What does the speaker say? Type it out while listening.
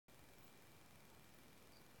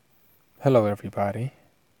Hello, everybody.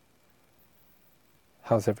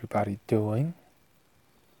 How's everybody doing?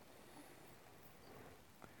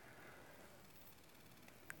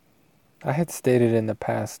 I had stated in the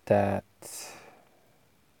past that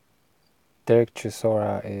Derek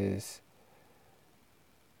Chisora is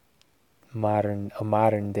a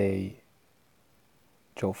modern day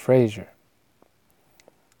Joe Frazier.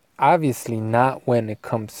 Obviously, not when it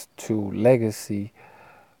comes to legacy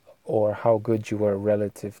or how good you are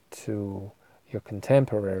relative to your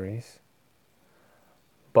contemporaries,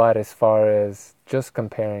 but as far as just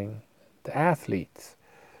comparing the athletes,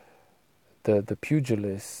 the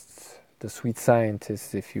pugilists, the sweet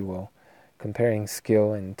scientists, if you will, comparing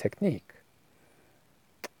skill and technique.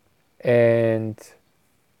 And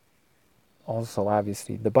also,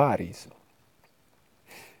 obviously, the bodies,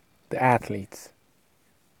 the athletes.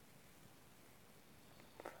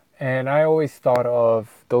 And I always thought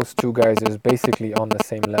of those two guys as basically on the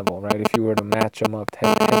same level, right? If you were to match them up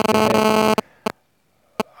head to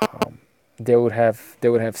head, they would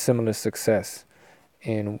have similar success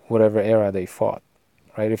in whatever era they fought,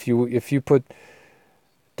 right? If you put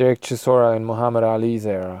Derek Chisora in Muhammad Ali's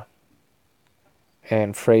era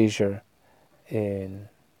and Frazier in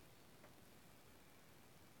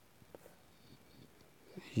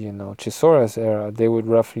Chisora's era, they would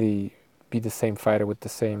roughly be the same fighter with the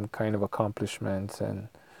same kind of accomplishments, and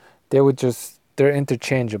they're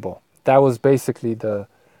interchangeable. That was basically the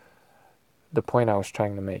point I was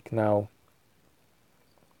trying to make. Now,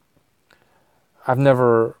 I've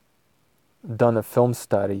never done a film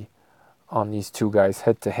study on these two guys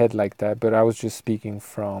head to head like that, but I was just speaking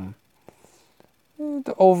from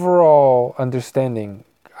the overall understanding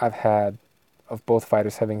I've had of both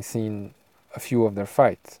fighters, having seen a few of their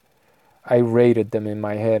fights. I rated them in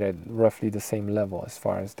my head at roughly the same level as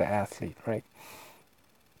far as the athlete, right?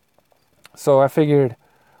 So I figured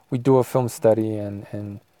we'd do a film study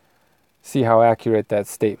and see how accurate that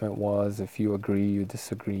statement was, if you agree, you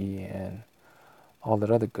disagree, and all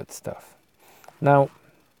that other good stuff. Now,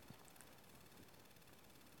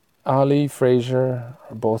 Ali, Frazier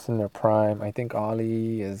are both in their prime. I think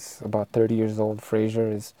Ali is about 30 years old.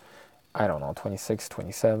 Frazier is, I don't know, 26,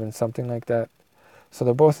 27, something like that. So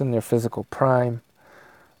they're both in their physical prime.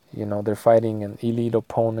 They're fighting an elite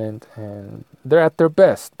opponent, and they're at their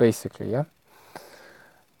best, basically, yeah?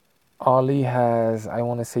 Ali has, I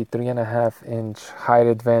want to say, 3.5-inch height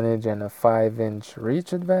advantage and a 5-inch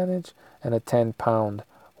reach advantage and a 10-pound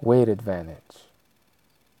weight advantage.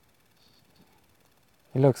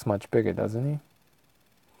 He looks much bigger, doesn't he?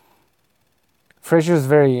 Frazier's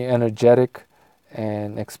very energetic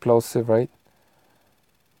and explosive, right?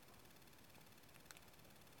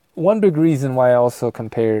 One big reason why I also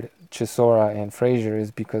compared Chisora and Frazier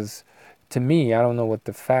is because, to me, I don't know what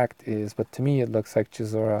the fact is, but to me it looks like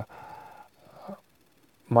Chisora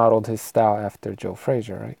modeled his style after Joe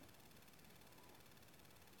Frazier, right?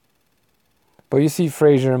 But you see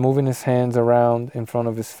Frazier moving his hands around in front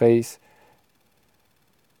of his face,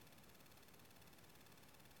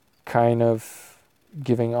 kind of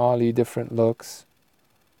giving Ali different looks,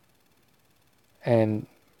 and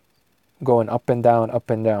going up and down,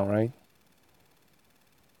 right?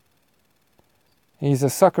 He's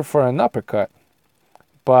a sucker for an uppercut,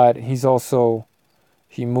 but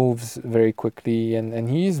he moves very quickly, and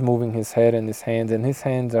he's moving his head and his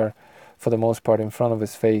hands are, for the most part, in front of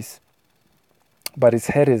his face. But his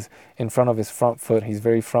head is in front of his front foot. He's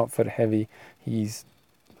very front foot heavy. He's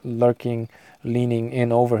leaning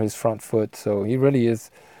in over his front foot. So he really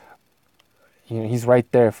is, he's right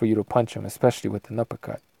there for you to punch him, especially with an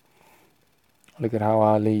uppercut. Look at how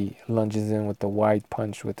Ali lunges in with the wide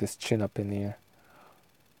punch with his chin up in the air.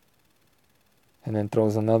 And then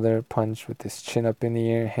throws another punch with his chin up in the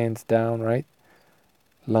air, hands down, right?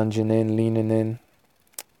 Lunging in, leaning in.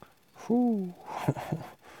 Whew.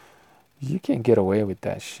 You can't get away with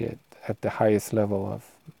that shit at the highest level of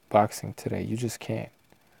boxing today. You just can't.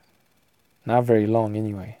 Not very long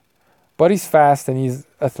anyway. But he's fast and he's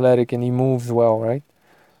athletic and he moves well, right?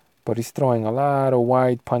 But he's throwing a lot of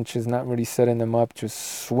wide punches, not really setting them up, just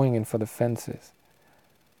swinging for the fences.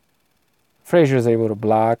 Frazier's able to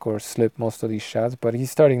block or slip most of these shots, but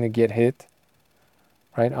he's starting to get hit,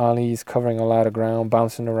 right? Ali's covering a lot of ground,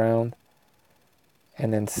 bouncing around,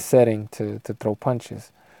 and then setting to throw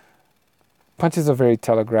punches. Punches are very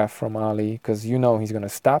telegraphed from Ali because he's going to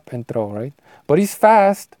stop and throw, right? But he's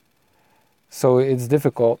fast, so it's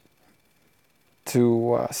difficult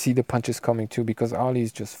to see the punches coming too, because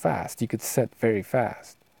Ali's just fast. He could set very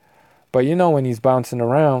fast. But when he's bouncing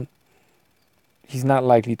around, he's not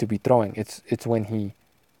likely to be throwing. It's when he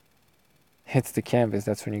hits the canvas,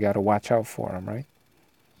 that's when you got to watch out for him, right?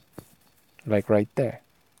 like right there.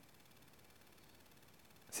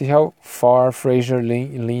 See how far Frazier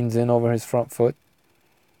leans in over his front foot?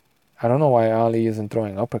 I don't know why Ali isn't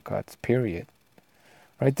throwing uppercuts, period.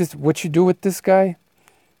 Right? This, what you do with this guy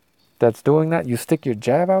that's doing that, you stick your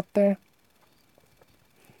jab out there,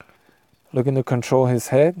 looking to control his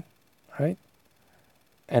head, right?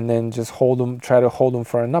 And then just hold him, try to hold him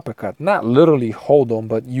for an uppercut. Not literally hold him,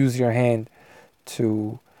 but use your hand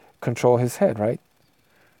to control his head, right?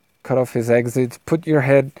 Cut off his exits, put your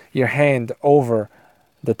hand over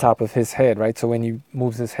the top of his head, right? So when he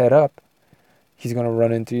moves his head up, he's going to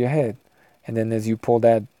run into your head. And then as you pull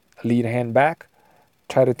that lead hand back,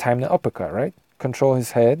 try to time the uppercut, right? Control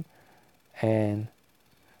his head. And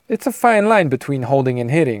it's a fine line between holding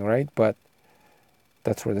and hitting, right? But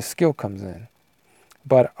that's where the skill comes in.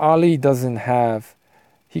 But Ali doesn't have,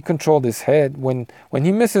 he controlled his head. When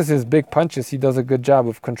he misses his big punches, he does a good job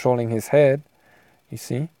of controlling his head. You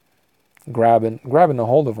see? Grabbing a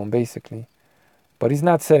hold of him, basically. But he's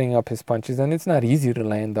not setting up his punches, and it's not easy to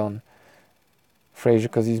land on Frazier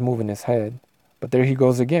because he's moving his head. But there he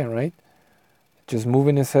goes again, right? Just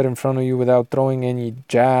moving his head in front of you without throwing any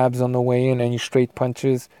jabs on the way in, any straight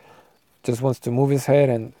punches. Just wants to move his head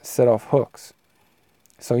and set off hooks.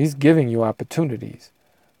 So he's giving you opportunities.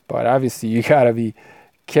 But obviously you got to be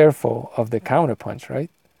careful of the counter punch,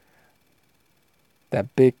 right?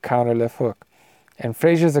 That big counter left hook. And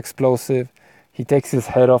Frazier's explosive. He takes his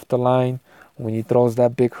head off the line when he throws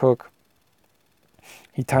that big hook.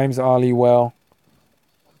 He times Ali well,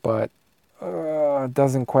 but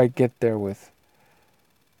doesn't quite get there with,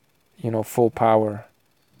 full power.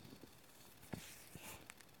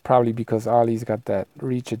 Probably because Ali's got that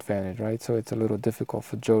reach advantage, right? So it's a little difficult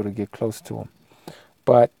for Joe to get close to him.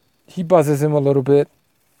 But he buzzes him a little bit.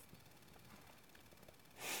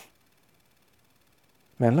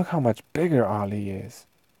 Man, look how much bigger Ali is.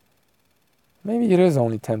 Maybe it is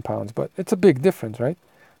only 10 pounds, but it's a big difference, right?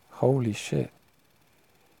 Holy shit.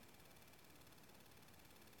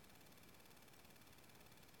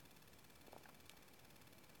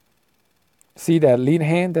 See that lead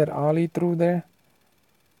hand that Ali threw there?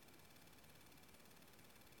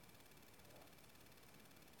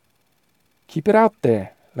 Keep it out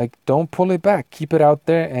there. Like, don't pull it back. Keep it out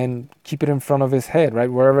there and keep it in front of his head,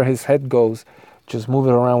 right? Wherever his head goes, just move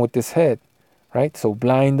it around with his head, right? So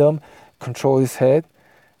blind him, control his head,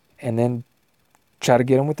 and then try to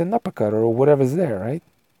get him with an uppercut or whatever's there, right?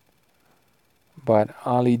 But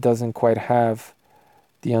Ali doesn't quite have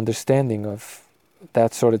the understanding of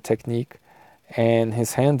that sort of technique, and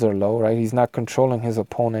his hands are low, right? He's not controlling his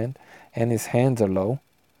opponent, and his hands are low,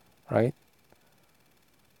 right?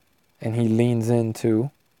 And he leans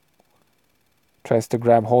into, tries to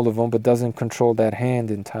grab hold of him, but doesn't control that hand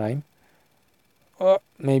in time.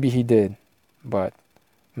 Maybe he did, but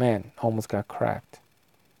man, almost got cracked.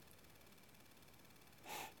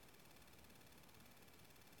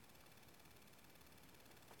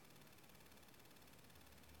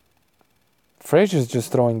 Frazier's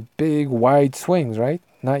just throwing big, wide swings, right?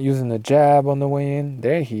 Not using the jab on the way in.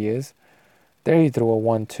 There he is. There he threw a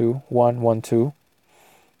 1-2, 1-1-2,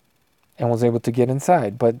 and was able to get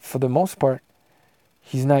inside. But for the most part,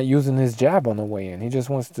 he's not using his jab on the way in. He just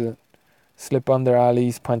wants to slip under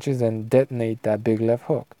Ali's punches and detonate that big left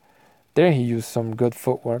hook. There he used some good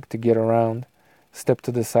footwork to get around, step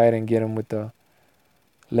to the side and get him with the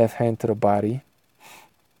left hand to the body.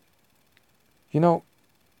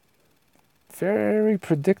 Very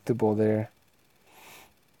predictable there.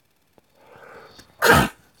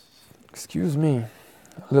 Excuse me.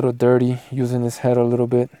 A little dirty, using his head a little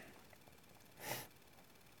bit.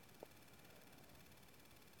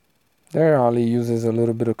 There Ali uses a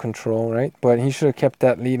little bit of control, right? But he should have kept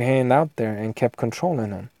that lead hand out there and kept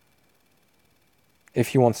controlling him. If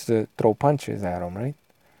he wants to throw punches at him, right?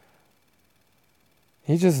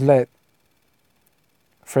 He just let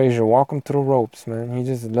Frazier walk him to the ropes, man. He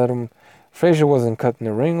just let him. Frazier wasn't cutting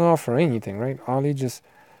the ring off or anything, right? Ali just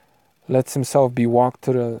lets himself be walked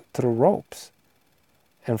to the ropes.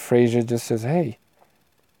 And Frazier just says, hey.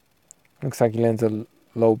 Looks like he lands a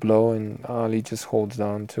low blow and Ali just holds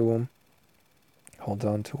on to him.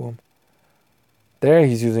 There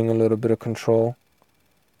he's using a little bit of control.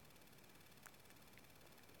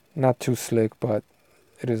 Not too slick, but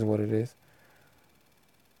it is what it is.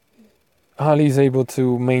 Ali's able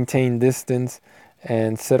to maintain distance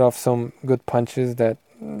and set off some good punches that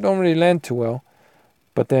don't really land too well.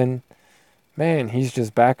 But then, man, he's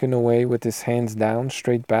just backing away with his hands down,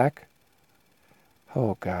 straight back.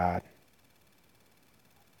 Oh, God.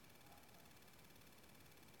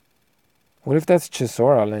 What if that's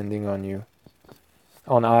Chisora landing on you?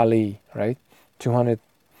 On Ali, right? 240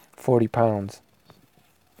 40 pounds.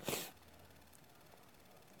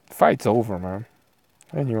 Fight's over, man.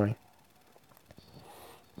 Anyway.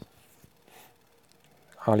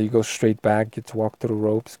 Ali goes straight back, gets walked through the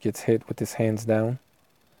ropes, gets hit with his hands down.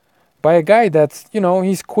 By a guy that's,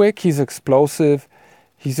 he's quick, he's explosive,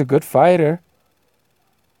 he's a good fighter.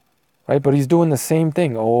 Right? But he's doing the same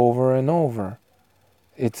thing over and over.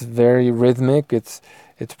 It's very rhythmic, it's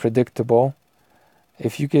predictable.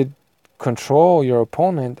 If you could control your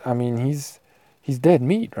opponent, I mean, he's dead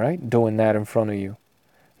meat, right? Doing that in front of you.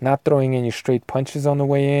 Not throwing any straight punches on the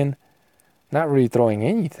way in. Not really throwing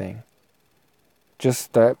anything.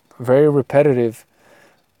 Just that very repetitive,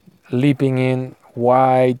 leaping in,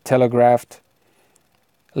 wide, telegraphed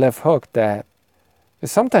left hook that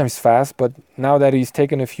is sometimes fast, but now that he's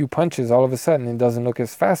taken a few punches, all of a sudden it doesn't look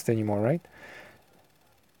as fast anymore, right?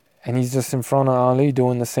 And he's just in front of Ali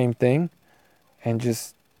doing the same thing and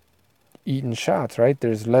just eating shots, right?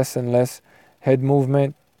 There's less and less head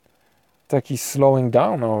movement. It's like he's slowing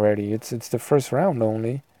down already. It's the first round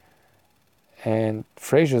only. And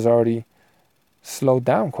Frazier's already slowed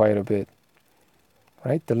down quite a bit,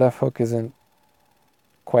 right? The left hook isn't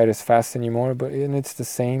quite as fast anymore, and it's the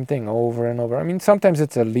same thing over and over. I mean, sometimes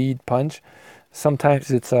it's a lead punch, sometimes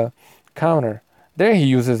it's a counter. There he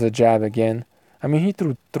uses a jab again. I mean, he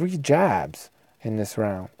threw 3 jabs in this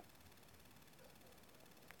round.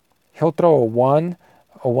 He'll throw a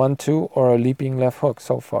 1-2, or a leaping left hook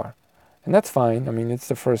so far. And that's fine. I mean, it's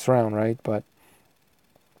the first round, right? But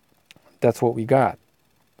that's what we got.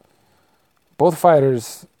 Both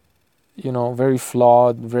fighters, very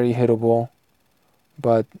flawed, very hittable.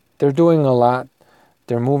 But they're doing a lot.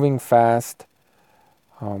 They're moving fast.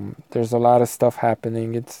 There's a lot of stuff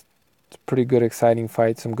happening. It's a pretty good, exciting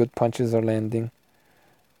fight. Some good punches are landing.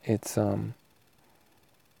 It's,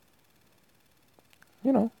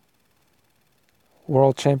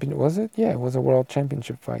 world champion, was it? Yeah, it was a world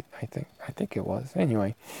championship fight, I think. I think it was.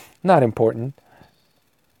 Anyway, not important.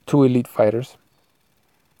 2 elite fighters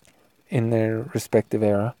in their respective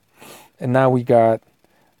era. And now we got,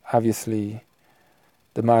 obviously,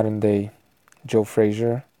 the modern day Joe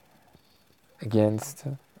Frazier against,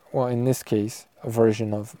 well, in this case, a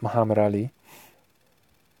version of Muhammad Ali.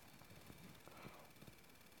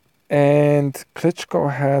 And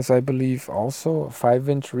Klitschko has, I believe, also a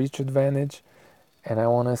 5-inch reach advantage. And I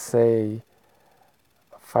want to say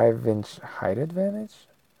 5-inch height advantage.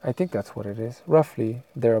 I think that's what it is, roughly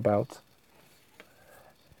thereabouts.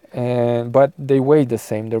 But they weigh the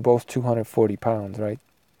same. They're both 240 pounds, right?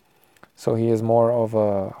 So he has more of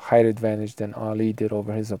a height advantage than Ali did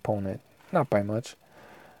over his opponent. Not by much.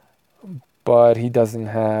 But he doesn't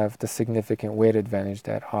have the significant weight advantage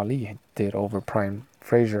that Ali did over prime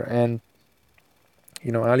Frazier. And,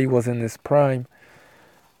 Ali was in his prime,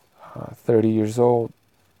 30 years old.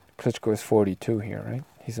 Klitschko is 42 here, right?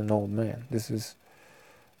 He's an old man. This is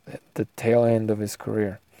the tail end of his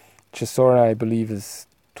career. Chisora, I believe, is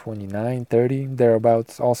 29, 30,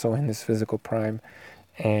 thereabouts, also in his physical prime.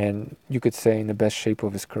 And you could say in the best shape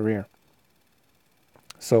of his career.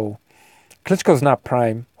 So Klitschko's not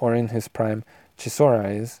prime or in his prime.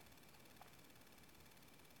 Chisora is.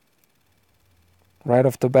 Right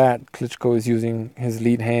off the bat, Klitschko is using his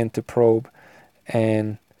lead hand to probe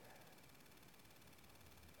and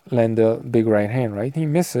land a big right hand, right? He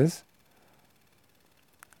misses.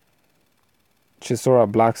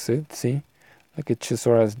 Chisora blocks it, see? Look at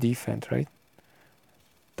Chisora's defense, right?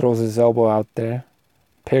 Throws his elbow out there.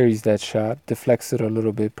 Parries that shot. Deflects it a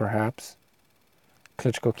little bit, perhaps.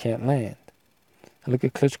 Klitschko can't land. And look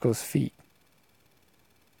at Klitschko's feet.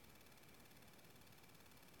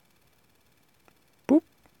 Boop.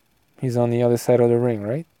 He's on the other side of the ring,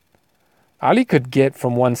 right? Ali could get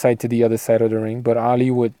from one side to the other side of the ring, but Ali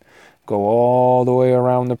would go all the way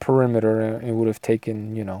around the perimeter, and it would have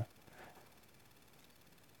taken,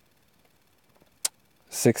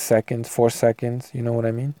 6 seconds, 4 seconds, you know what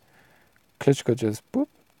I mean? Klitschko just, boop,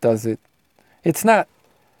 does it. It's not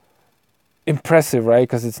impressive, right?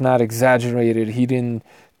 Because it's not exaggerated. He didn't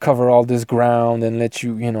cover all this ground and let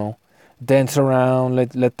you, dance around,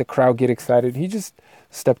 let the crowd get excited. He just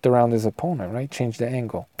stepped around his opponent, right? Changed the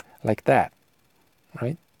angle like that,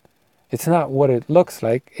 right? It's not what it looks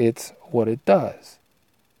like, it's what it does.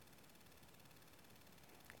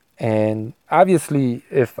 And obviously,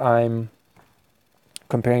 if I'm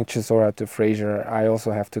comparing Chisora to Frazier, I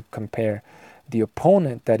also have to compare the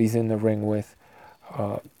opponent that he's in the ring with,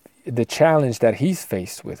 the challenge that he's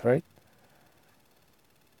faced with, right?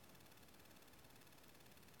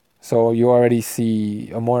 So you already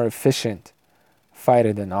see a more efficient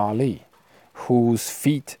fighter than Ali, whose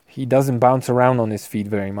feet, he doesn't bounce around on his feet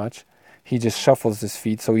very much. He just shuffles his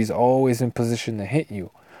feet, so he's always in position to hit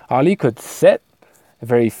you. Ali could set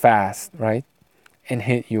very fast, right, and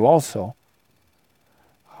hit you also.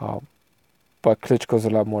 But Klitschko's a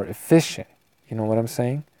lot more efficient. You know what I'm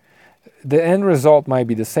saying? The end result might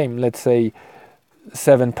be the same. Let's say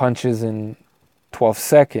 7 punches in 12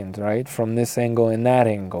 seconds, right? From this angle and that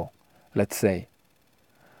angle, let's say.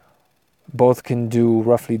 Both can do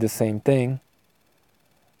roughly the same thing,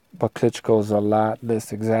 but Klitschko's a lot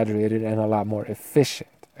less exaggerated and a lot more efficient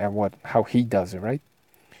at how he does it, right?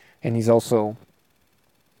 And he's also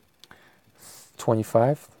 30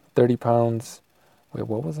 pounds. Wait,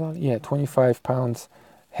 what was Ali? Yeah, 25 pounds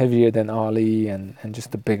heavier than Ali and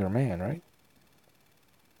just a bigger man, right?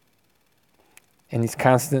 And he's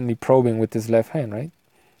constantly probing with his left hand, right?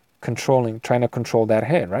 Trying to control that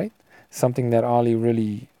head, right? Something that Ali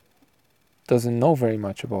really didn't know very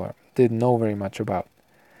much about.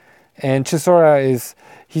 And Chisora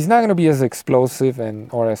he's not going to be as explosive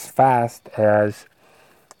or as fast as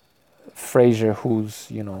Frazier,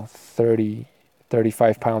 who's,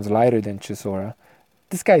 35 pounds lighter than Chisora.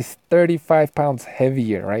 This guy's 35 pounds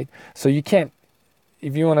heavier, right? So you can't,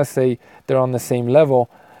 if you want to say they're on the same level,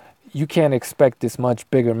 you can't expect this much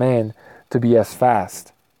bigger man to be as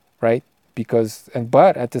fast, right?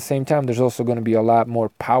 But at the same time, there's also going to be a lot more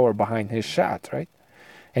power behind his shots, right?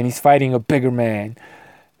 And he's fighting a bigger man,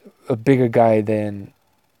 a bigger guy than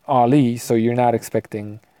Ali, so you're not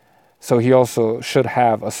expecting. So he also should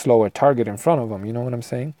have a slower target in front of him. You know what I'm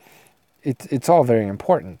saying? It's all very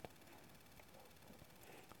important.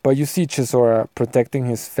 But you see Chisora protecting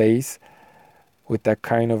his face with that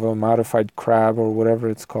kind of a modified crab or whatever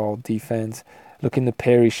it's called defense, looking to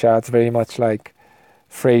parry shots very much like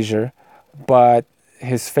Frazier, but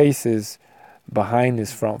his face is behind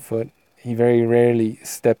his front foot. He very rarely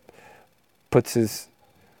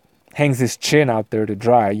hangs his chin out there to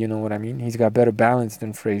dry. You know what I mean? He's got better balance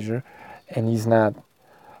than Frazier, and he's not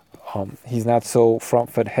so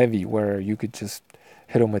front foot heavy where you could just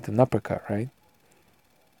hit him with an uppercut, right?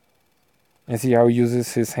 And see how he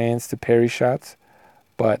uses his hands to parry shots,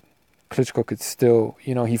 but Klitschko could still,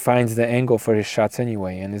 he finds the angle for his shots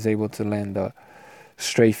anyway and is able to land a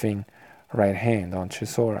strafing right hand on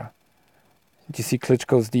Chisora. Do you see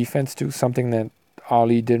Klitschko's defense too? Something that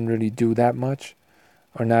Ali didn't really do that much,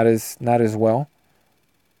 or not as well.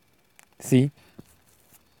 See,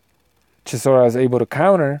 Chisora is able to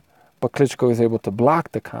counter, but Klitschko is able to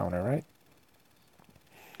block the counter, right?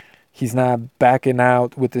 He's not backing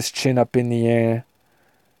out with his chin up in the air.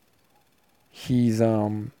 He's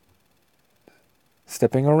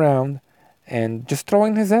stepping around and just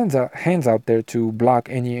throwing his hands out there to block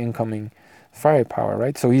any incoming firepower,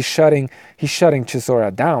 right? So he's shutting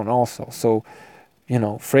Chisora down also. So,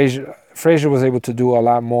 Frazier was able to do a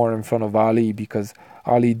lot more in front of Ali because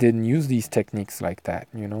Ali didn't use these techniques like that,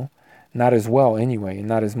 not as well anyway,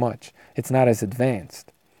 not as much. It's not as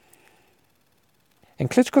advanced. And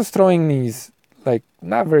Klitschko's throwing these,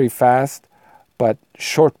 not very fast, but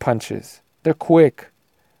short punches. They're quick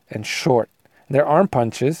and short. They're arm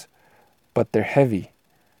punches, but they're heavy.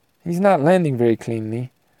 He's not landing very cleanly,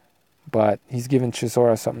 but he's giving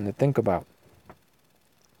Chisora something to think about.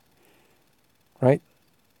 Right?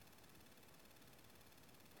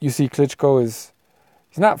 You see Klitschko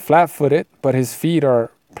he's not flat-footed, but his feet are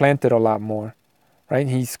planted a lot more. Right?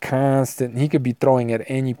 He's constant. He could be throwing at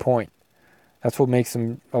any point. That's what makes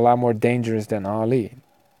him a lot more dangerous than Ali.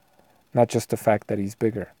 Not just the fact that he's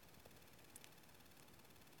bigger.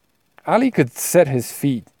 Ali could set his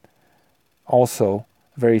feet also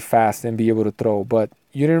very fast and be able to throw, but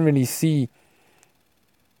you didn't really see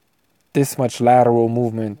this much lateral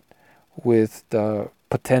movement with the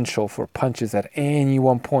potential for punches at any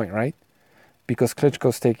one point, right? Because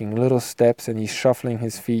Klitschko's taking little steps and he's shuffling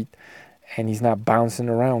his feet and he's not bouncing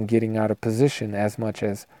around getting out of position as much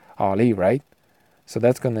as Ali, right? So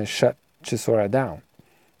that's going to shut Chisora down.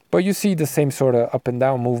 But you see the same sort of up and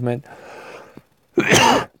down movement.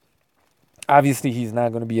 Obviously, he's not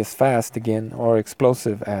going to be as fast again or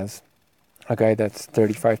explosive as a guy that's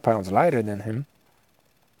 35 pounds lighter than him.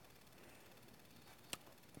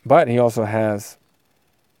 But he also has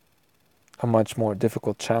a much more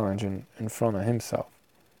difficult challenge in front of himself.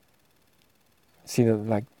 See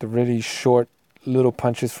the really short little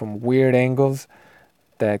punches from weird angles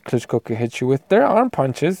that Klitschko could hit you with. They're arm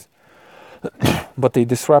punches, but they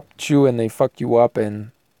disrupt you and they fuck you up.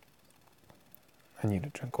 And I need a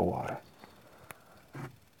drink of water.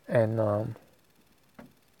 And a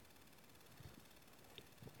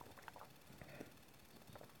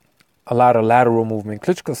lot of lateral movement.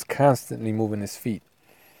 Klitschko's constantly moving his feet.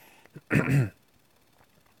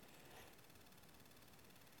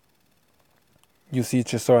 You see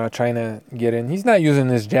Chisora trying to get in. He's not using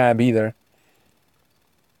his jab either.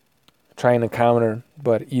 Trying to counter,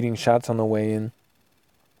 but eating shots on the way in.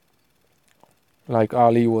 Like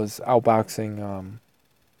Ali was outboxing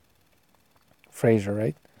Frazier,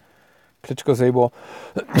 right? Klitschko's able.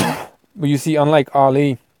 But you see, unlike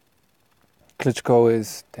Ali, Klitschko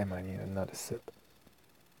is... Damn, I need another sip.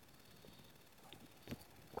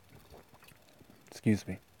 Excuse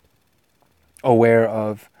me. Aware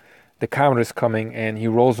of the counters coming, and he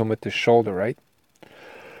rolls them with his shoulder, right?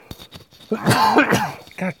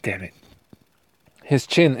 God damn it. His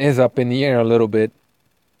chin is up in the air a little bit.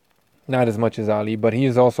 Not as much as Ali, but he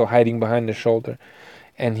is also hiding behind the shoulder.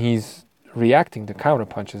 And he's reacting to counter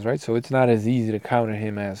punches, right? So it's not as easy to counter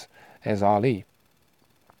him as Ali.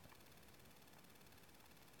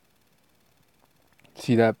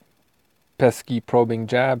 See that pesky probing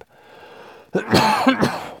jab?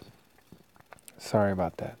 Sorry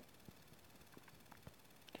about that.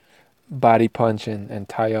 Body punch and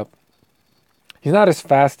tie up. He's not as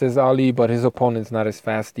fast as Ali, but his opponent's not as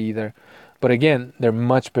fast either. But again, they're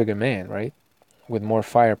much bigger man, right? With more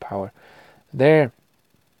firepower. There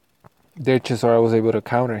Chisora was able to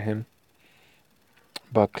counter him.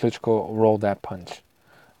 But Klitschko rolled that punch.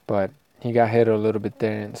 But he got hit a little bit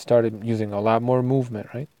there and started using a lot more movement,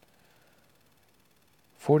 right?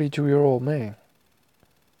 42-year-old man.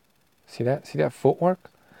 See that? See that footwork?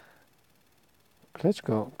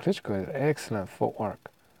 Klitschko has excellent footwork.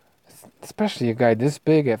 Especially a guy this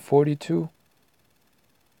big at 42.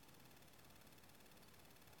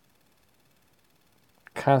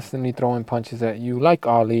 Constantly throwing punches at you, like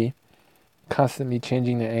Ali. Constantly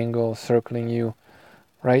changing the angle, circling you,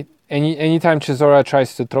 right? Anytime Chisora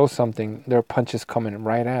tries to throw something, there are punches coming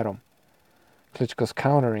right at him. Klitschko's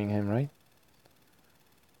countering him, right?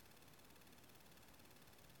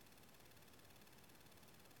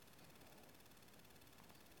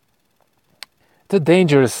 It's a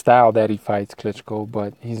dangerous style that he fights, Klitschko,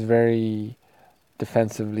 but he's very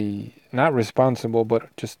defensively, not responsible,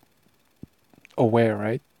 but just aware,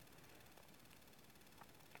 right?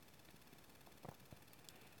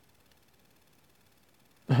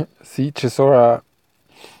 See, Chisora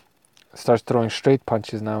starts throwing straight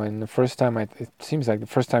punches now, and the first time, it seems like the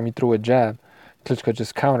first time he threw a jab, Klitschko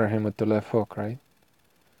just countered him with the left hook, right?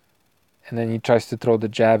 And then he tries to throw the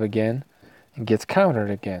jab again and gets countered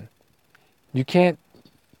again. You can't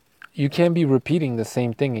be repeating the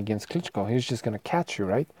same thing against Klitschko. He's just gonna catch you,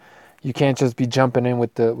 right? You can't just be jumping in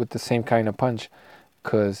with the same kind of punch,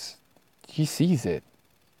 because he sees it.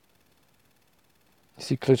 You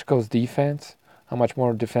see Klitschko's defense, how much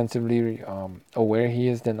more defensively aware he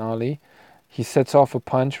is than Ali. He sets off a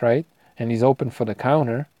punch, right? And he's open for the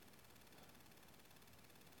counter.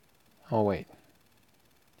 Oh, wait.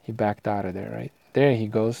 He backed out of there, right? There he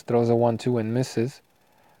goes, throws a 1-2 and misses.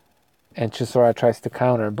 And Chisora tries to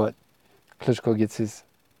counter, but Klitschko gets his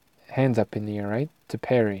hands up in the air, right? To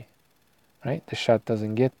parry, right? The shot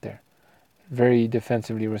doesn't get there. Very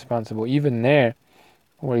defensively responsible. Even there,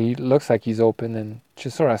 where he looks like he's open and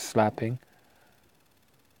Chisora's slapping,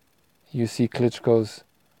 you see Klitschko's,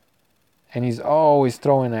 and he's always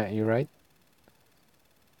throwing at you, right?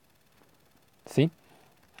 See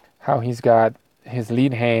how he's got his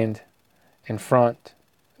lead hand in front.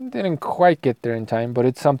 Didn't quite get there in time, but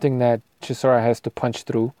it's something that Chisora has to punch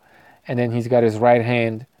through. And then he's got his right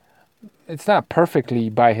hand. It's not perfectly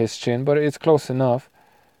by his chin, but it's close enough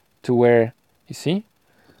to where, you see,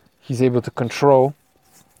 he's able to control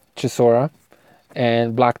Chisora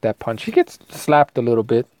and block that punch. He gets slapped a little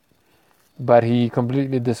bit, but he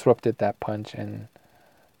completely disrupted that punch and,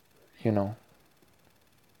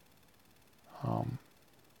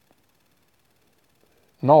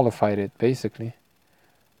 nullified it, basically.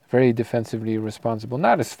 Very defensively responsible.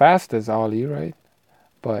 Not as fast as Ali, right?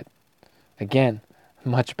 But, again,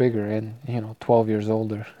 much bigger and, 12 years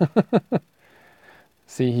older.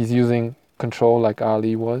 See, he's using control like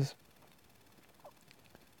Ali was.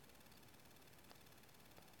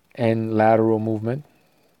 And lateral movement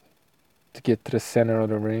to get to the center of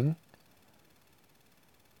the ring.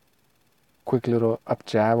 Quick little up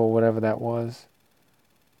jab or whatever that was.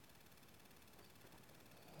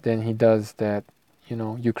 Then he does that,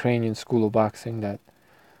 Ukrainian school of boxing that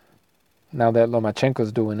now that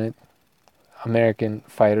Lomachenko's doing it, American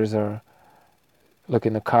fighters are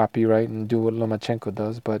looking to copy, right, and do what Lomachenko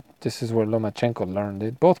does, but this is where Lomachenko learned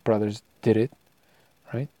it. Both brothers did it,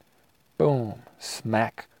 right? Boom,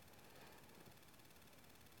 smack.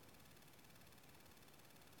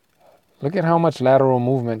 Look at how much lateral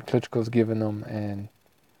movement Klitschko's given them,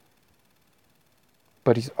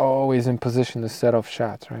 but he's always in position to set off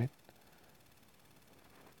shots, right?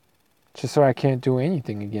 Chisora can't do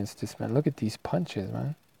anything against this man. Look at these punches,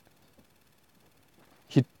 man.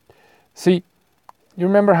 See, you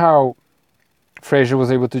remember how Frazier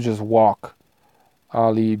was able to just walk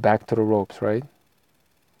Ali back to the ropes, right?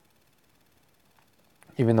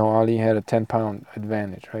 Even though Ali had a 10-pound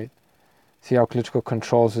advantage, right? See how Klitschko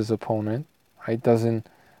controls his opponent, right?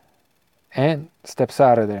 And steps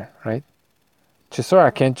out of there, right?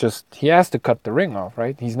 Chisora can't just, he has to cut the ring off,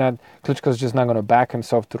 right? Klitschko's just not going to back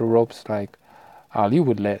himself to the ropes like Ali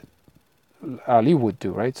would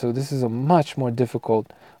do, right? So this is a much more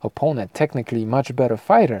difficult opponent, technically much better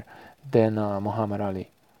fighter than Muhammad Ali.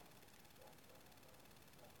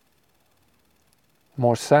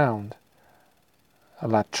 More sound, a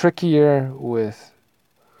lot trickier with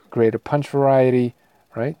greater punch variety,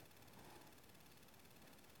 right?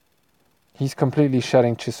 He's completely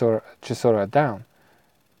shutting Chisora down.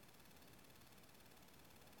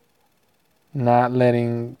 Not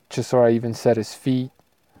letting Chisora even set his feet.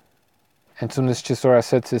 And as soon as Chisora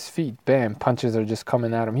sets his feet, bam, punches are just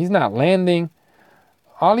coming at him. He's not landing.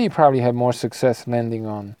 Ali probably had more success landing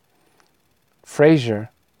on Frazier.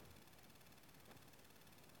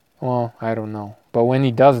 Well, I don't know. But when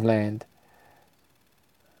he does land,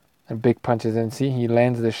 the big punches, and see, he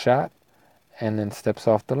lands the shot and then steps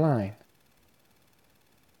off the line.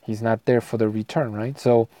 He's not there for the return, right?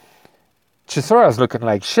 So Chisora's looking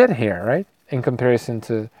like shit here, right? In comparison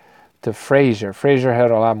to Frazier. Frazier had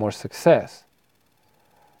a lot more success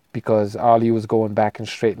because Ali was going back in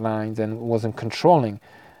straight lines and wasn't controlling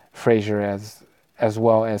Frazier as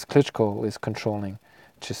well as Klitschko is controlling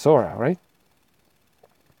Chisora, right?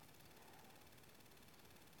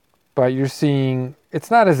 But you're seeing, it's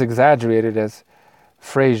not as exaggerated as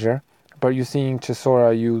Frazier, but you're seeing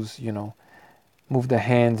Chisora use, move the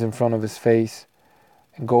hands in front of his face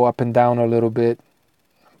and go up and down a little bit,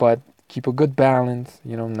 but keep a good balance,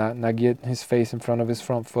 not get his face in front of his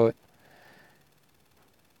front foot.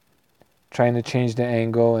 Trying to change the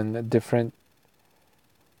angle and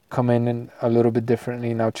come in a little bit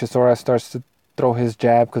differently. Now Chisora starts to throw his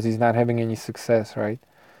jab because he's not having any success, right?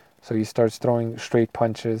 So he starts throwing straight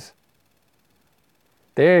punches.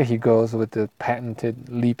 There he goes with the patented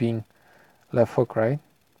leaping left hook, right?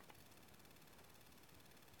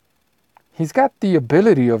 He's got the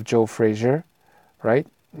ability of Joe Frazier, right?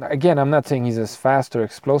 Again, I'm not saying he's as fast or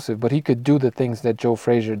explosive, but he could do the things that Joe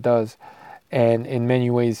Frazier does. And in many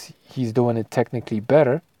ways, he's doing it technically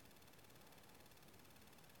better.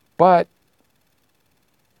 But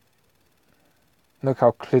look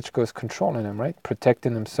how Klitschko is controlling him, right?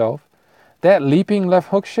 Protecting himself. That leaping left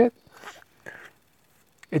hook shit,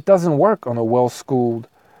 it doesn't work on a well-schooled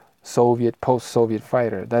post-Soviet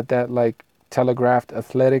fighter. That like telegraphed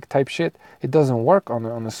athletic type shit, it doesn't work on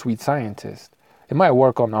a sweet scientist. It might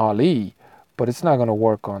work on Ali, but it's not going to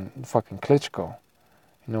work on fucking Klitschko.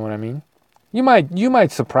 You know what I mean? You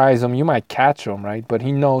might surprise him, you might catch him, right? But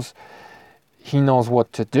he knows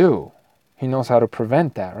what to do. He knows how to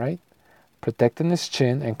prevent that, right? Protecting his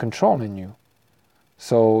chin and controlling you.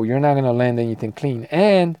 So you're not going to land anything clean.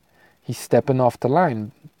 And he's stepping off the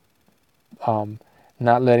line,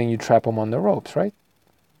 not letting you trap him on the ropes, right?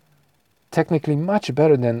 Technically much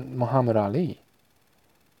better than Muhammad Ali.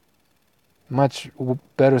 Much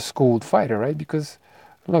better schooled fighter, right? Because,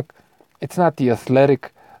 look, it's not the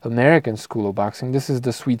athletic American school of boxing. This is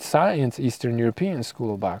the sweet science Eastern European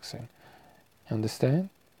school of boxing. You understand?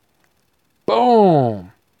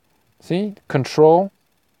 Boom! See? Control.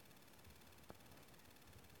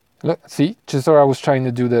 Look, see? Chisora was trying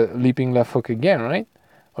to do the leaping left hook again, right?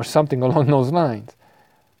 Or something along those lines.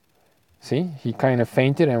 See? He kind of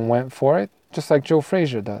feinted and went for it, just like Joe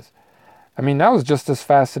Frazier does. I mean, that was just as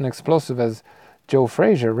fast and explosive as Joe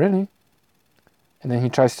Frazier, really. And then he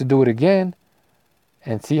tries to do it again.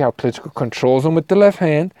 And see how Klitschko controls him with the left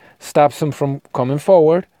hand, stops him from coming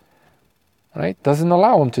forward, right? Doesn't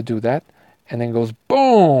allow him to do that. And then goes,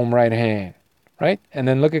 boom, right hand, right? And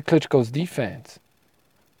then look at Klitschko's defense.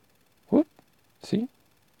 Whoop, see?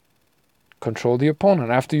 Control the opponent.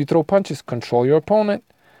 After you throw punches, control your opponent,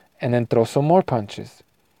 and then throw some more punches.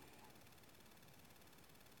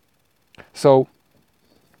 So,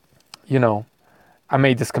 I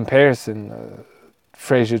made this comparison,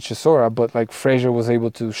 Frazier Chisora, but like Frazier was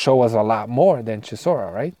able to show us a lot more than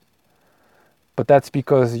Chisora, right? But that's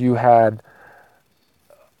because you had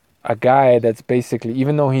a guy that's basically,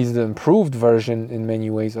 even though he's the improved version in many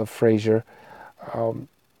ways of Frazier,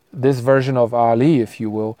 this version of Ali, if you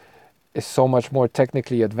will, is so much more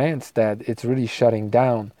technically advanced that it's really shutting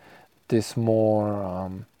down this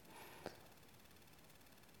more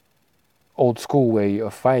old school way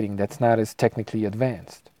of fighting that's not as technically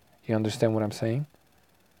advanced. You understand what I'm saying?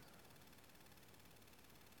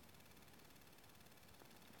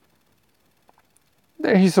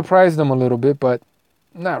 There he surprised him a little bit, but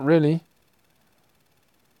not really.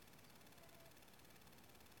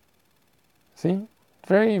 See?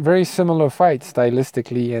 Very, very similar fight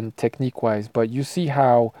stylistically and technique-wise, but you see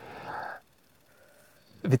how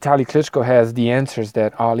Vitaly Klitschko has the answers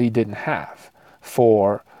that Ali didn't have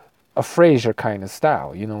for a Frazier kind of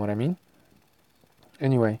style. You know what I mean?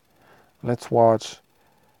 Anyway, let's watch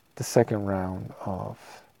the second round of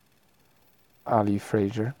Ali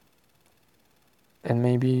Frazier. And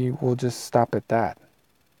maybe we'll just stop at that.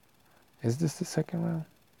 Is this the second round?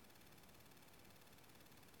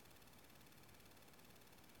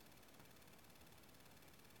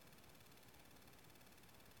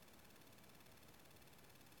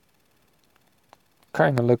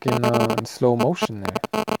 Kind of looking in slow motion there.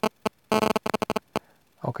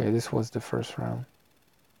 Okay, this was the first round.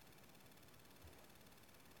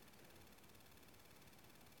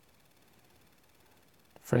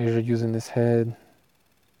 Frazier using his head.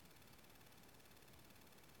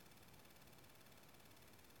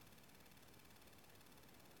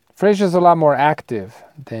 Frazier's a lot more active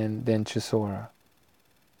than Chisora.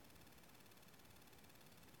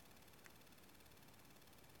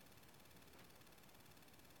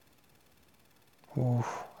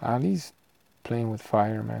 Oof, Ali's playing with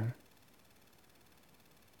fire, man.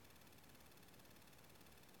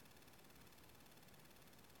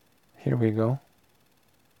 Here we go.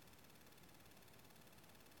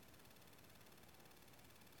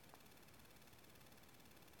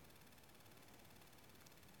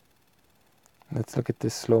 Let's look at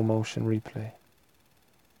this slow motion replay.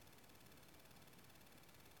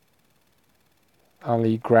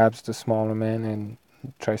 Ali grabs the smaller man and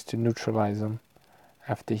tries to neutralize him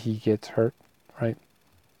after he gets hurt, right?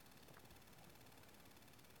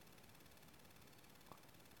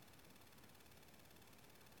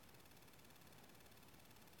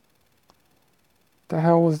 The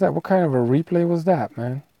hell was that? What kind of a replay was that,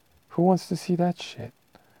 man? Who wants to see that shit?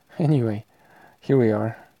 Anyway, here we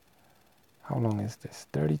are. How long is this?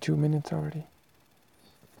 32 minutes already?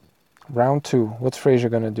 Round 2. What's Frazier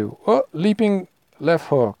gonna do? Oh, leaping left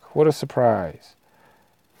hook. What a surprise.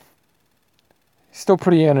 Still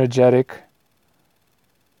pretty energetic.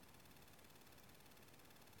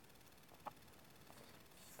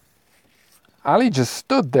 Ali just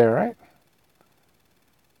stood there, right?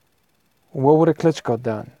 What would a Klitschko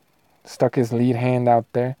done? Stuck his lead hand out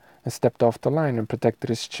there and stepped off the line and protected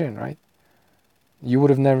his chin, right? You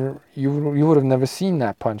would have never seen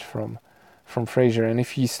that punch from Frazier, and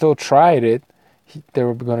if he still tried it, there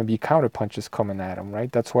were going to be counter punches coming at him,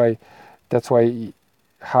 right? That's how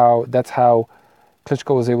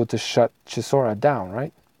Klitschko was able to shut Chisora down,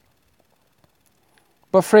 right?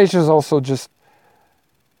 But Frazier's also just,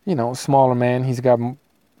 smaller man. He's going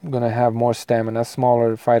to have more stamina.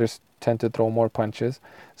 Smaller fighters tend to throw more punches,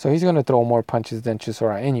 so he's going to throw more punches than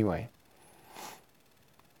Chisora anyway.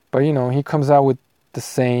 But he comes out with the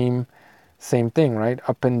same thing, right?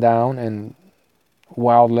 Up and down and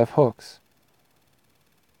wild left hooks.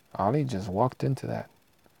 Ali just walked into that.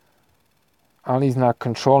 Ali's not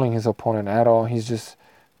controlling his opponent at all. He's just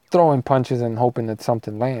throwing punches and hoping that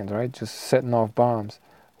something lands, right? Just setting off bombs.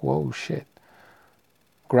 Whoa, shit.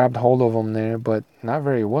 Grabbed hold of him there, but not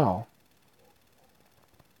very well.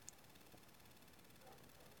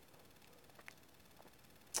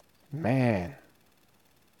 Man.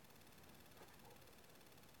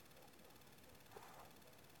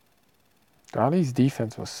 Ali's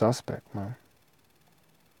defense was suspect, man.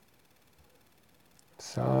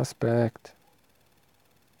 Suspect.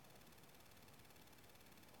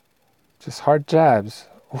 Just hard jabs.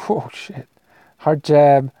 Oh, shit. Hard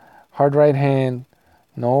jab, hard right hand.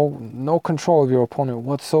 No control of your opponent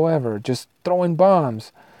whatsoever. Just throwing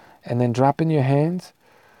bombs and then dropping your hands.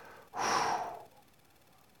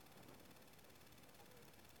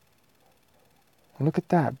 Look at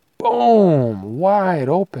that. Boom! Wide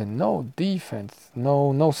open. No defense.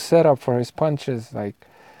 No setup for his punches. Like,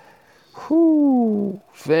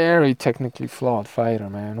 very technically flawed fighter,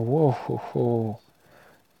 man. Whoa.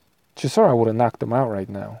 Chisora would have knocked him out right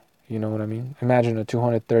now. You know what I mean? Imagine a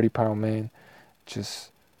 230-pound man.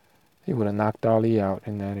 He would have knocked Ali out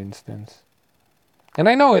in that instance. And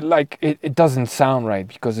I know it doesn't sound right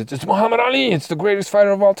because it's Muhammad Ali. It's the greatest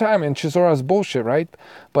fighter of all time, and Chisora's bullshit, right?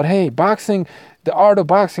 But hey, boxing, the art of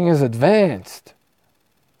boxing is advanced.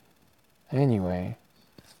 Anyway,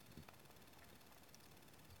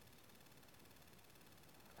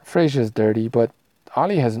 Frazier's dirty, but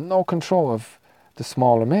Ali has no control of the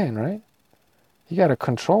smaller man, right? You gotta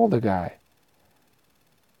control the guy.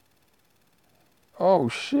 Oh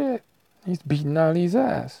shit, he's beating Ali's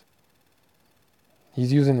ass.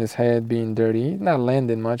 He's using his head, being dirty. He's not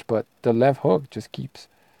landing much, but the left hook just keeps.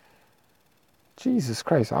 Jesus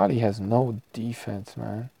Christ, Ali has no defense,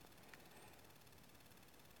 man.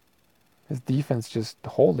 His defense just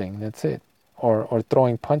holding, that's it. Or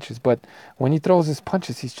throwing punches. But when he throws his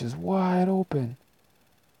punches, he's just wide open.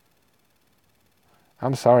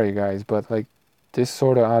 I'm sorry, guys, but like this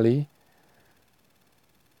sort of Ali,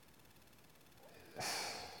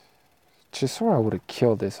 Chisora would have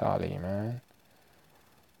killed this Ali, man.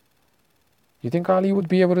 You think Ali would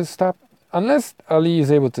be able to stop? Unless Ali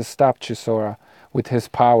is able to stop Chisora with his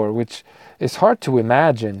power, which is hard to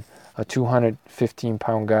imagine a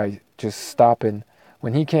 215-pound guy just stopping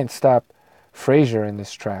when he can't stop Frazier in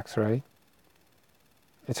his tracks, right?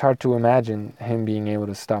 It's hard to imagine him being able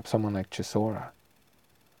to stop someone like Chisora.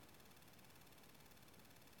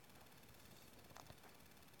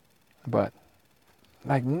 But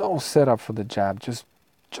like no setup for the jab, just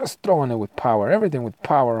throwing it with power, everything with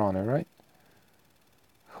power on it, right?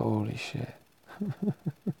 Holy shit.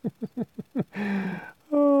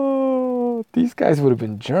 Oh, these guys would have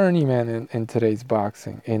been journeymen in today's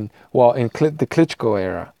boxing. The Klitschko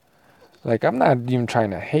era. Like, I'm not even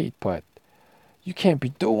trying to hate, but you can't be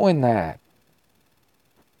doing that.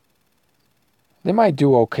 They might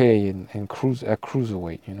do okay at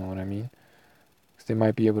cruiserweight, you know what I mean? 'Cause they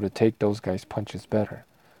might be able to take those guys' punches better.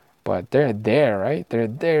 But they're there, right? They're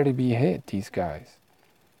there to be hit, these guys.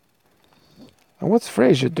 And what's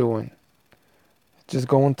Frazier doing? Just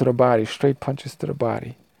going to the body, straight punches to the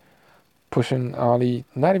body. Pushing Ali,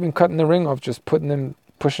 not even cutting the ring off, just pushing him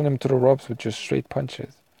to the ropes with just straight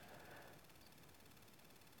punches.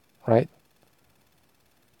 Right?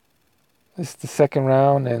 This is the second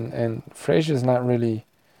round, and Frazier's not really...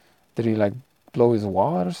 Did he like blow his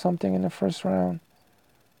wad or something in the first round?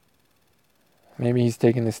 Maybe he's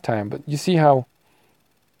taking his time. But you see how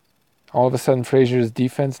all of a sudden Frazier's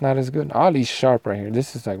defense not as good? Ali's sharp right here.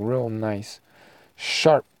 This is like real nice.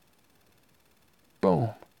 Sharp. Boom.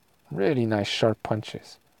 Really nice sharp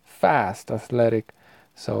punches. Fast, athletic.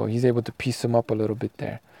 So he's able to piece him up a little bit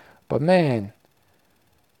there. But man,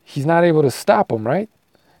 he's not able to stop him, right?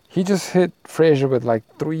 He just hit Frazier with like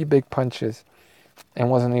 3 big punches and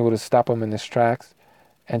wasn't able to stop him in his tracks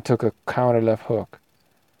and took a counter left hook.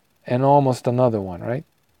 And almost another one, right?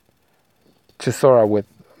 Chisora with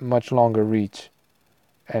much longer reach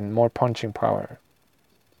and more punching power.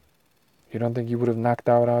 You don't think he would have knocked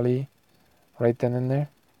out Ali right then and there?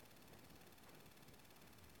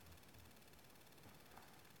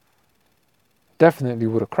 Definitely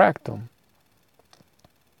would have cracked him.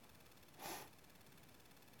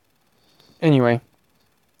 Anyway,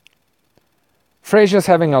 Frazier's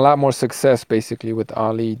having a lot more success basically with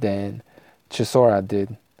Ali than Chisora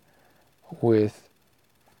did with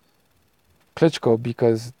Klitschko,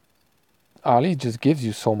 because Ali just gives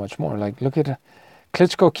you so much more. Like, look at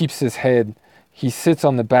Klitschko keeps his head. He sits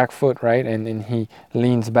on the back foot, right? And he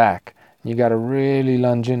leans back. You got to really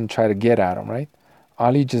lunge in and try to get at him, right?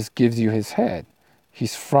 Ali just gives you his head.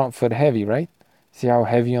 He's front foot heavy, right? See how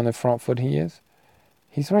heavy on the front foot he is?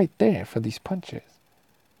 He's right there for these punches.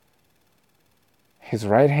 His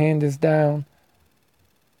right hand is down.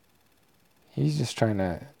 He's just trying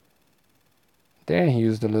to... There he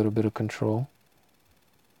used a little bit of control.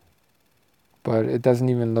 But it doesn't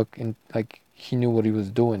even look like he knew what he was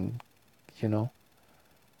doing, you know?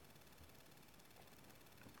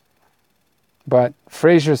 But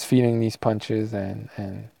Frazier's feeding these punches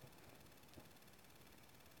and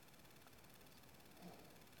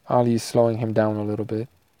Ali's slowing him down a little bit.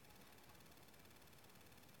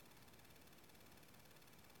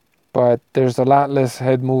 But there's a lot less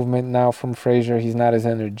head movement now from Frazier. He's not as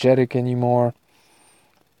energetic anymore.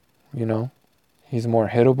 You know, he's more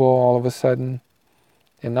hittable all of a sudden.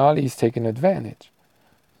 And Ali's taking advantage.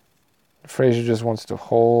 Frazier just wants to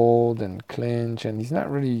hold and clinch, and he's not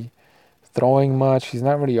really throwing much. He's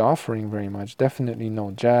not really offering very much. Definitely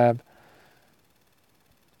no jab.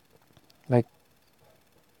 Like,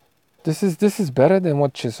 this is better than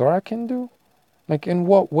what Chisora can do? Like, in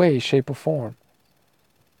what way, shape, or form?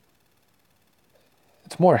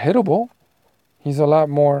 It's more hittable. He's a lot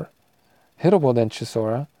more hittable than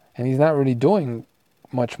Chisora. And he's not really doing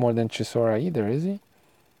much more than Chisora either, is he?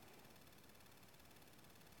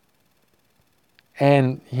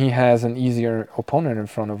 And he has an easier opponent in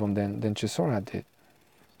front of him than Chisora did.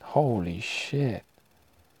 Holy shit.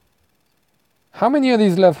 How many of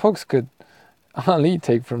these left hooks could Ali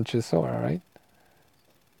take from Chisora, right?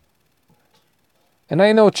 And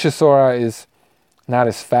I know Chisora is not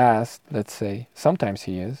as fast, let's say, sometimes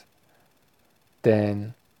he is,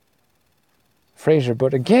 than Frazier.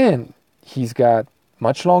 But again, he's got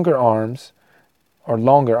much longer arms, or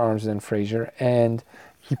longer arms than Frazier, and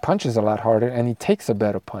he punches a lot harder, and he takes a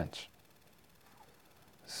better punch.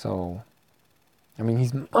 So, I mean,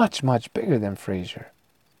 he's much, much bigger than Frazier.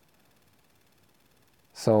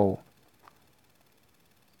 So,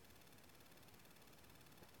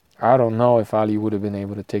 I don't know if Ali would have been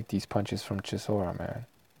able to take these punches from Chisora, man.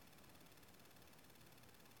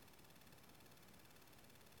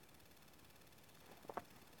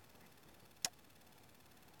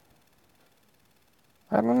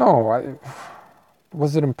 I don't know.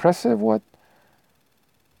 Was it impressive what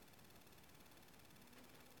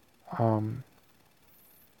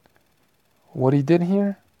what he did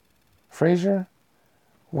here? Frazier?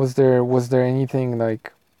 Was there anything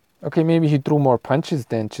like, okay, maybe he threw more punches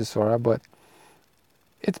than Chisora, but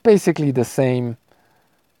it's basically the same.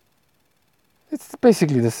 It's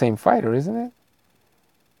basically the same fighter, isn't it?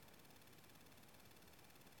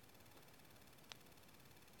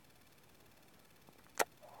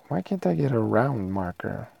 Why can't I get a round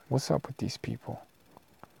marker? What's up with these people?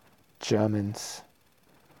 Germans.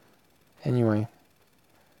 Anyway.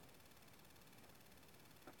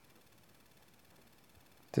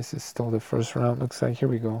 This is still the first round. Looks like, here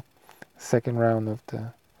we go. Second round of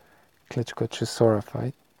the Klitschko-Chisora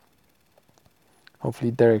fight.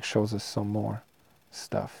 Hopefully Derek shows us some more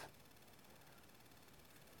stuff.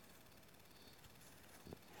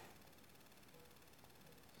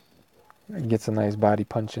 He gets a nice body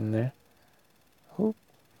punch in there. Oop.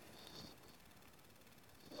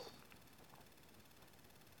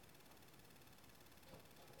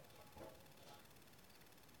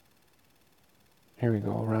 Here we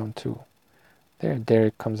go, round 2. There,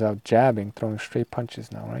 Derek comes out jabbing, throwing straight punches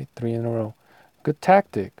now, right? 3 in a row. Good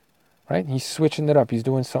tactic, right? He's switching it up. He's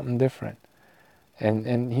doing something different.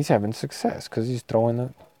 And he's having success because he's throwing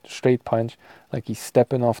a straight punch, like he's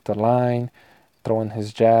stepping off the line, throwing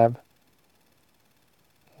his jab,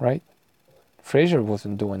 right? Frazier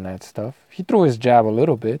wasn't doing that stuff. He threw his jab a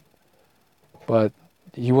little bit, but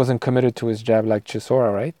he wasn't committed to his jab like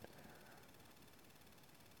Chisora, right?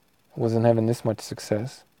 Wasn't having this much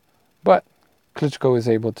success. But Klitschko is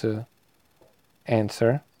able to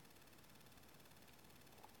answer.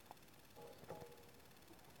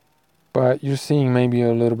 But you're seeing maybe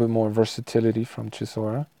a little bit more versatility from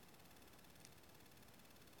Chisora.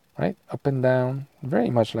 Right? Up and down. Very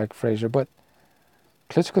much like Frazier. But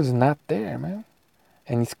Klitschko's not there, man.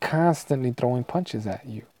 And he's constantly throwing punches at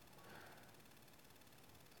you.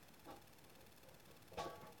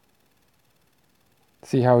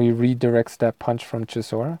 See how he redirects that punch from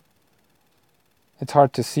Chisora? It's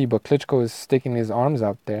hard to see, but Klitschko is sticking his arms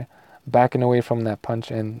out there, backing away from that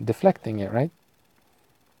punch and deflecting it, right?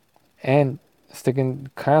 And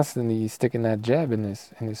constantly sticking that jab in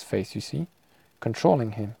his face, you see?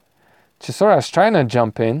 Controlling him. Chisora is trying to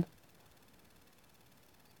jump in,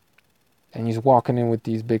 and he's walking in with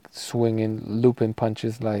these big swinging, looping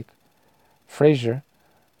punches like Frazier,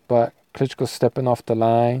 but Klitschko's stepping off the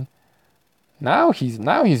line. Now he's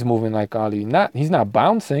moving like Ali. He's not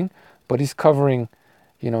bouncing, but he's covering,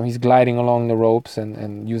 he's gliding along the ropes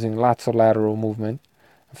and using lots of lateral movement,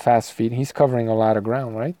 fast feet. He's covering a lot of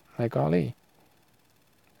ground, right? Like Ali.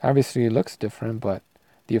 Obviously it looks different, but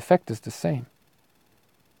the effect is the same.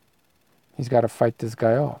 He's got to fight this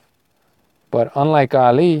guy off. But unlike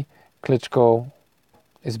Ali, Klitschko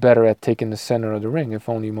is better at taking the center of the ring, if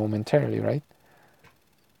only momentarily, right?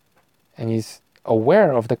 And he's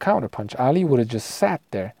aware of the counterpunch. Ali would have just sat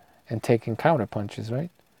there and taken counterpunches, right?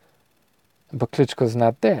 But Klitschko's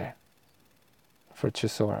not there for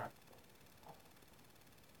Chisora.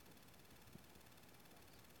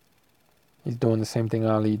 He's doing the same thing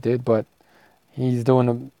Ali did, but he's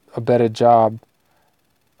doing a better job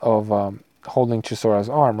of holding Chisora's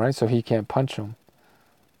arm, right? So he can't punch him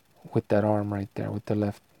with that arm right there, with the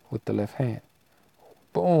left hand.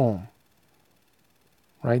 Boom.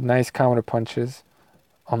 Right? Nice counter punches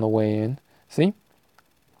on the way in. See?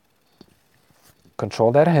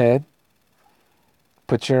 Control that head.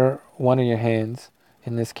 Put one of your hands,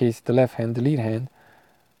 in this case the left hand, the lead hand,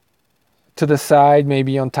 to the side,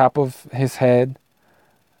 maybe on top of his head.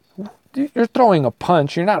 You're throwing a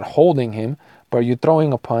punch. You're not holding him, but you're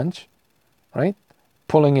throwing a punch, right?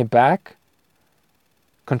 Pulling it back,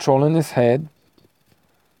 controlling his head,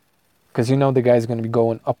 because the guy's going to be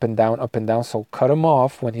going up and down, so cut him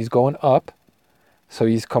off when he's going up, so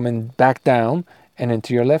he's coming back down and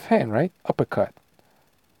into your left hand, right? Uppercut.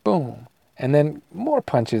 Boom. And then more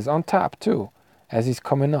punches on top too, as he's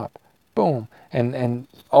coming up. Boom. And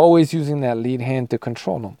always using that lead hand to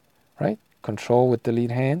control him, right? Control with the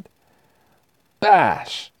lead hand.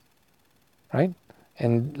 Bash. Right?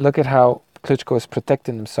 And look at how Klitschko is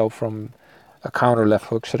protecting himself from A counter left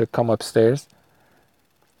hook should have come upstairs.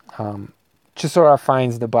 Chisora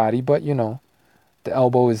finds the body, but the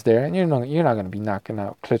elbow is there, and you're not going to be knocking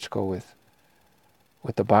out Klitschko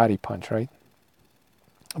with the body punch, right?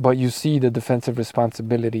 But you see the defensive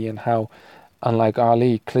responsibility and how, unlike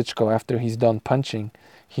Ali, Klitschko, after he's done punching,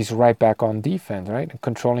 he's right back on defense, right? And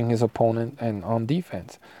controlling his opponent and on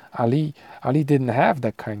defense. Ali didn't have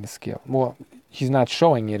that kind of skill. Well, he's not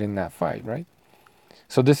showing it in that fight, right?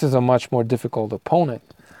 So this is a much more difficult opponent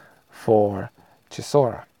for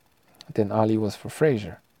Chisora than Ali was for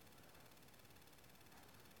Frazier.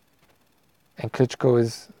 And Klitschko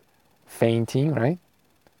is feinting, right?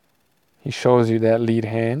 He shows you that lead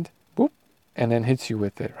hand, whoop, and then hits you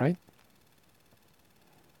with it, right?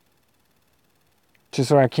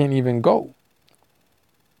 Chisora can't even go.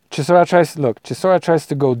 Chisora tries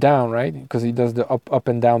to go down, right? Because he does the up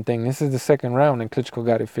and down thing. This is the second round, and Klitschko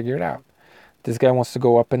got it figured out. This guy wants to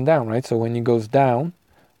go up and down, right? So when he goes down,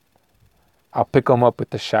 I'll pick him up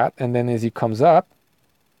with the shot, and then as he comes up,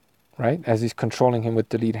 right, as he's controlling him with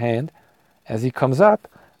the lead hand, as he comes up,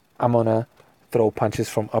 I'm gonna throw punches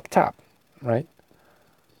from up top, right?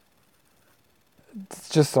 It's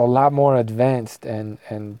just a lot more advanced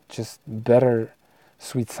and just better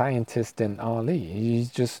sweet scientist than Ali. He's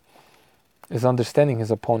just is understanding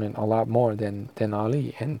his opponent a lot more than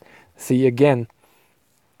Ali. And see, again,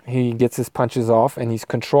 he gets his punches off and he's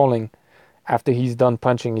controlling. After he's done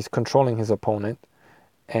punching, he's controlling his opponent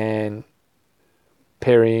and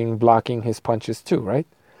parrying, blocking his punches too, right?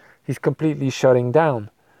 He's completely shutting down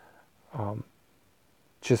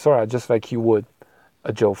Chisora just like he would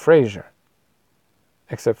a Joe Frazier.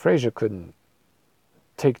 Except Frazier couldn't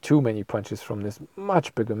take too many punches from this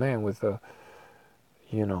much bigger man with a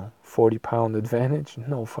 40-pound advantage.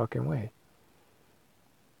 No fucking way.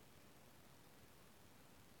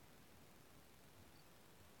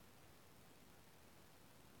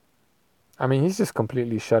 I mean, he's just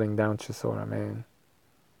completely shutting down Chisora, man.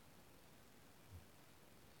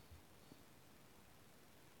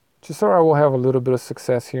 Chisora will have a little bit of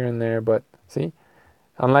success here and there, but see,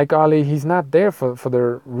 unlike Ali, he's not there for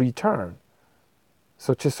the return.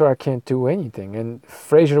 So Chisora can't do anything. And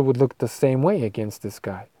Frazier would look the same way against this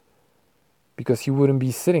guy. Because he wouldn't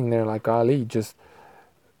be sitting there like Ali, just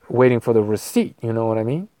waiting for the receipt, you know what I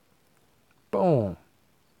mean? Boom.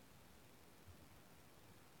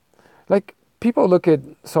 Like, people look at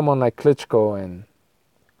someone like Klitschko and,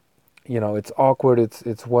 it's awkward,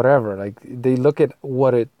 it's whatever. Like, they look at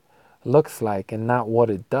what it looks like and not what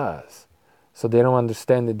it does. So they don't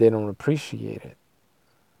understand it, they don't appreciate it.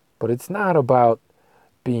 But it's not about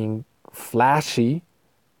being flashy,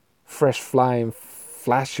 fresh flying,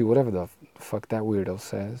 flashy, whatever the fuck that weirdo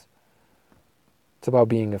says. It's about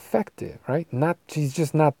being effective, right? He's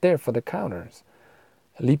just not there for the counters.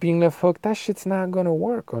 Leaping left hook, that shit's not gonna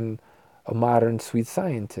work on a modern sweet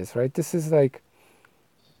scientist, right? This is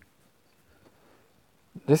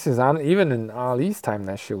on even in Ali's time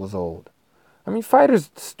that shit was old. I mean,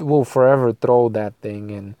 fighters will forever throw that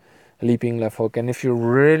thing and leaping left hook, and if you're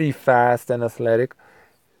really fast and athletic,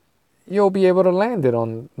 you'll be able to land it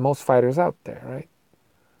on most fighters out there, right?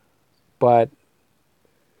 But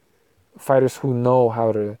fighters who know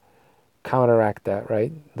how to counteract that,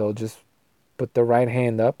 right? They'll just put the right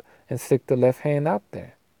hand up and stick the left hand out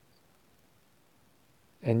there.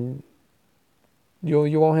 And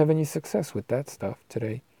you won't have any success with that stuff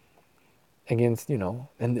today against, an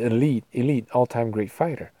elite, all-time great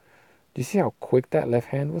fighter. Do you see how quick that left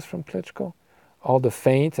hand was from Klitschko? All the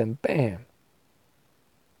feints and bam.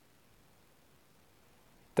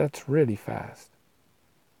 That's really fast.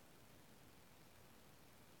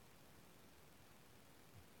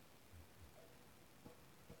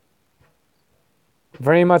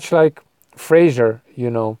 Very much like Frazier,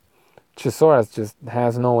 Chisora just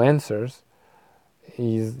has no answers.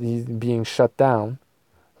 He's being shut down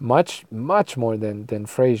much more than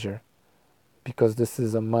Frazier, because this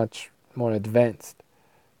is a much more advanced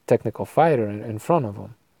technical fighter in front of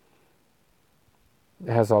him.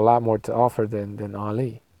 It has a lot more to offer than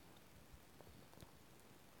Ali.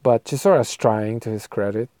 But Chisora's trying, to his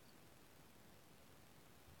credit.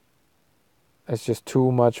 It's just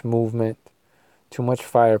too much movement, too much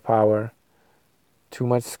firepower, too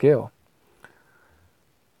much skill.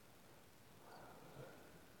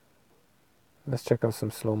 Let's check out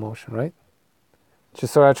some slow motion, right?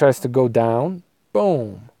 Chisora tries to go down,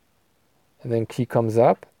 boom. And then he comes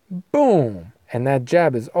up, boom. And that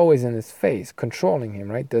jab is always in his face, controlling him,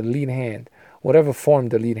 right? The lead hand, whatever form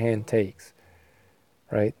the lead hand takes,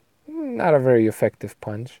 right? Not a very effective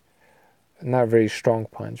punch, not a very strong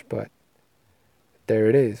punch, but there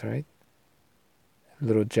it is, right?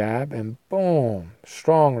 Little jab and boom,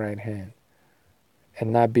 strong right hand.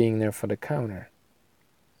 And not being there for the counter.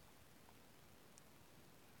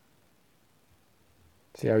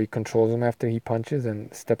 See how he controls him after he punches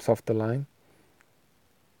and steps off the line?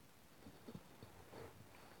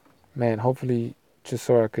 Man, hopefully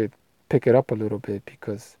Chisora could pick it up a little bit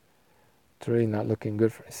because it's really not looking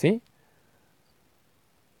good for him. See?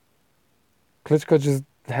 Klitschko just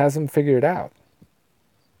hasn't figured it out.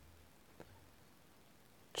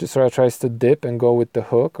 Chisora tries to dip and go with the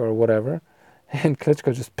hook or whatever, and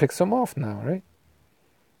Klitschko just picks him off now, right?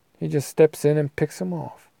 He just steps in and picks him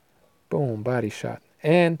off. Boom, body shot.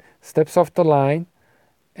 And steps off the line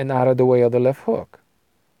and out of the way of the left hook.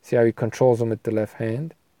 See how he controls him with the left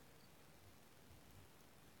hand?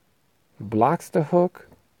 Blocks the hook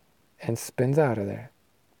and spins out of there.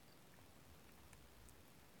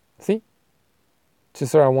 See?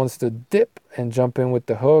 Chisora wants to dip and jump in with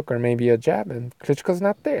the hook or maybe a jab, and Klitschko's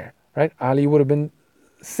not there, right? Ali would have been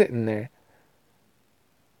sitting there.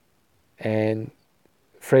 And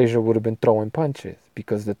Frazier would have been throwing punches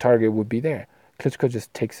because the target would be there. Klitschko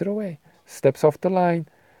just takes it away, steps off the line,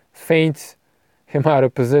 feints him out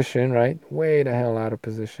of position, right? Way the hell out of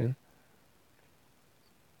position.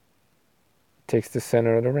 Takes the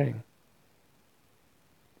center of the ring.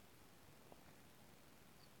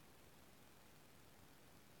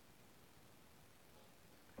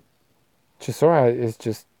 Chisora is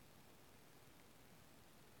just...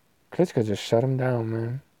 Klitschko just shut him down,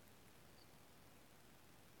 man.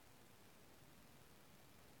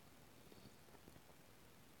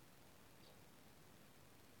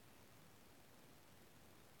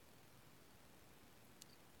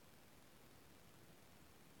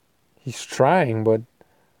 He's trying, but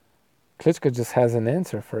Klitschko just has an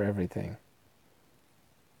answer for everything.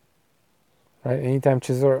 Right? Anytime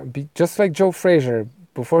Chisora... Just like Joe Frazier,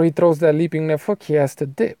 before he throws that leaping left hook, he has to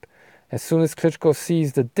dip. As soon as Klitschko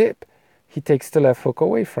sees the dip, he takes the left hook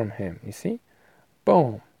away from him. You see?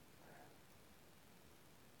 Boom.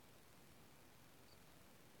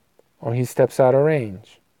 Or he steps out of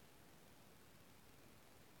range.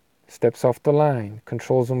 Steps off the line.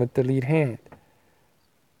 Controls him with the lead hand.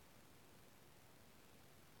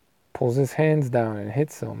 Pulls his hands down and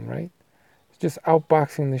hits him, right? He's just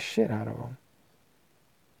outboxing the shit out of him.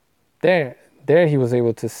 There he was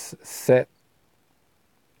able to set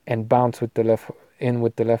and bounce with the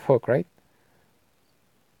left hook, right?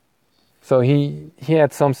 So he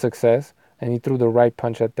had some success, and he threw the right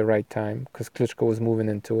punch at the right time because Klitschko was moving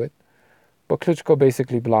into it. But Klitschko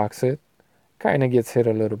basically blocks it, kind of gets hit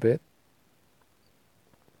a little bit,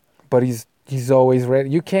 but he's always ready.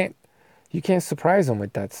 You can't surprise him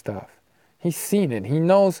with that stuff. He's seen it. He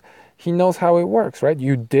knows how it works, right?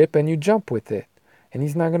 You dip and you jump with it, and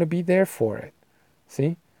he's not going to be there for it.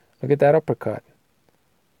 See? Look at that uppercut.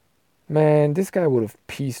 Man, this guy would have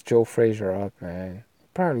pieced Joe Frazier up, man.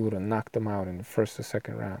 Probably would have knocked him out in the first or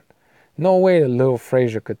second round. No way the little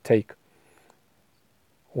Frazier could take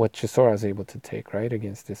what Chisora is able to take, right,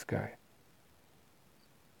 against this guy.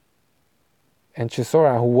 And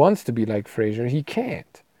Chisora, who wants to be like Frazier, he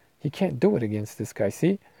can't. He can't do it against this guy,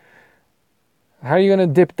 see? How are you going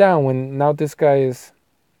to dip down when now this guy is...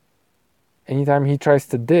 Anytime he tries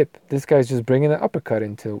to dip, this guy's just bringing an uppercut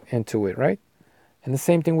into it, right? And the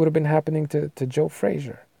same thing would have been happening to Joe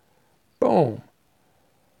Frazier. Boom.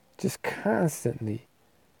 Just constantly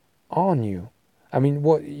on you. I mean,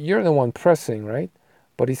 you're the one pressing, right?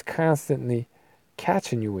 But he's constantly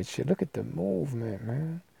catching you with shit. Look at the movement,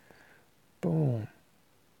 man. Boom.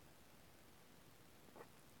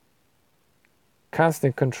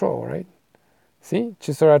 Constant control, right? See?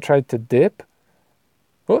 Chisora tried to dip.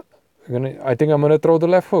 Oh, I think I'm gonna throw the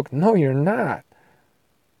left hook. No, you're not.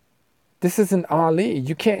 This isn't Ali.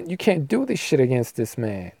 You can't do this shit against this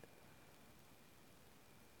man.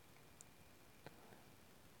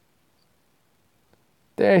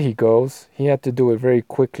 There he goes. He had to do it very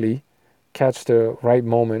quickly. Catch the right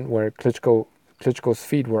moment where Klitschko's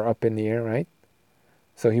feet were up in the air, right?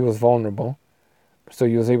 So he was vulnerable. So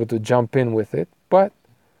he was able to jump in with it. But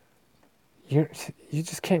you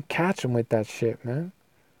just can't catch him with that shit, man.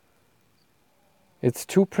 It's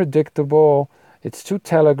too predictable. It's too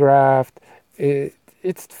telegraphed.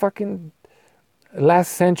 It's fucking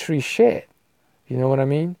last century shit. You know what I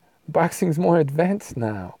mean? Boxing's more advanced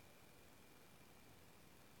now.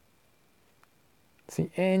 See,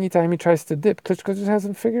 anytime he tries to dip, Klitschko just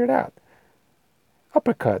hasn't figured it out.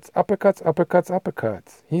 Uppercuts, uppercuts, uppercuts,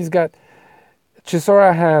 uppercuts. He's got...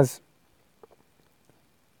 Chisora has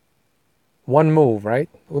one move, right?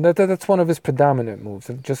 Well, that's one of his predominant moves.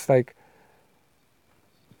 Just like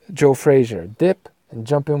Joe Frazier. Dip and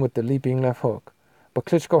jump in with the leaping left hook. But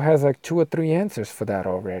Klitschko has like 2 or 3 answers for that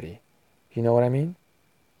already. You know what I mean?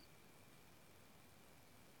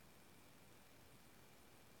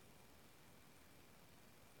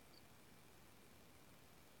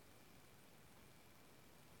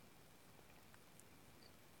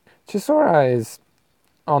 Chisora is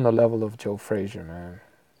on the level of Joe Frazier, man.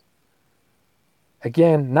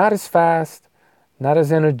 Again, not as fast, not as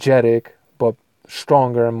energetic, but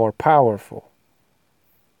stronger and more powerful.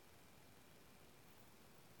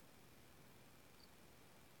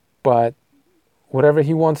 But whatever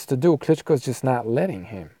he wants to do, Klitschko's just not letting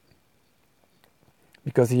him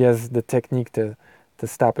because he has the technique to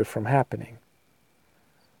stop it from happening.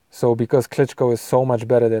 So because Klitschko is so much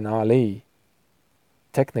better than Ali,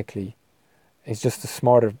 technically, he's just a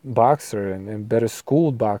smarter boxer and better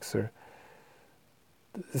schooled boxer.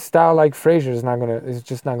 A style like Frazier is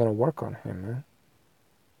just not gonna work on him, man.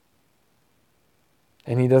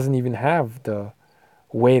 And he doesn't even have the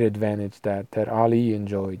weight advantage that Ali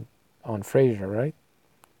enjoyed on Frazier, right?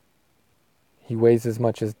 He weighs as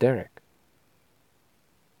much as Derek.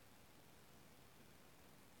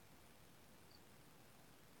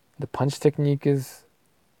 The punch technique is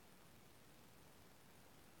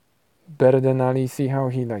better than Ali. See how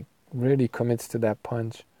he like really commits to that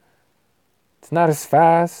punch. It's not as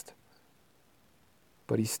fast,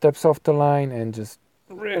 but he steps off the line and just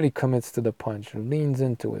really commits to the punch, leans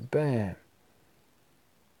into it, bam.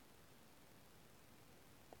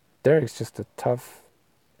 Derek's just a tough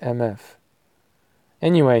MF.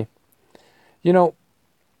 Anyway, you know,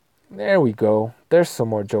 there we go. There's some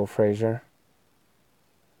more Joe Frazier.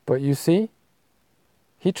 But you see,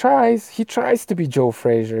 he tries to be Joe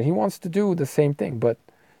Frazier. He wants to do the same thing, but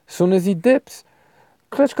as soon as he dips,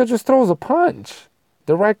 Klitschko just throws a punch.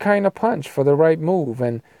 The right kind of punch for the right move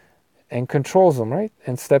and controls him, right?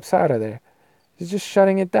 And steps out of there. He's just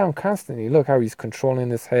shutting it down constantly. Look how he's controlling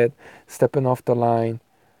his head, stepping off the line,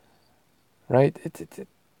 right?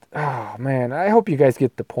 Oh, man, I hope you guys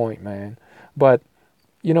get the point, man. But,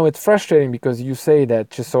 you know, it's frustrating because you say that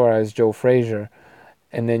Chisora is Joe Frazier,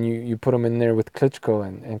 and then you put him in there with Klitschko,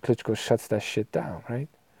 and Klitschko shuts that shit down, right?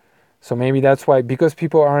 So maybe that's why, because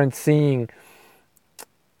people aren't seeing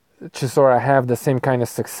Chisora have the same kind of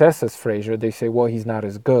success as Frazier, they say, well, he's not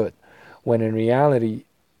as good. When in reality,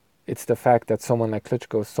 it's the fact that someone like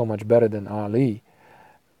Klitschko is so much better than Ali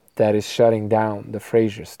that is shutting down the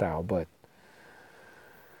Frazier style. But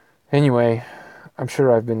anyway, I'm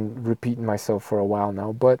sure I've been repeating myself for a while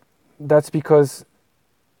now, but that's because,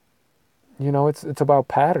 you know, it's about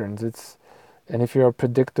patterns. And if you're a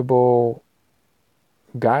predictable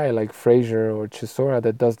guy like Frazier or Chisora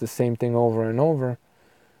that does the same thing over and over,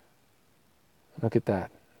 look at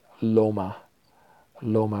that. Loma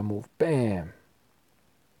move. Bam.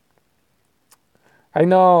 I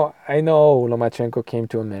know Lomachenko came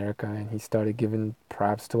to America and he started giving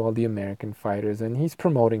props to all the American fighters and he's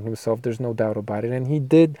promoting himself, there's no doubt about it. And he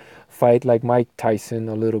did fight like Mike Tyson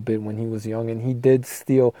a little bit when he was young, and he did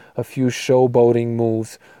steal a few showboating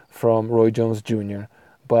moves from Roy Jones Jr.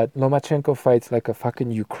 But Lomachenko fights like a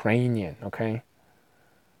fucking Ukrainian, okay?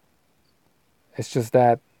 It's just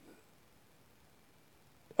that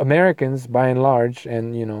Americans, by and large,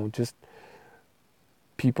 and, you know, just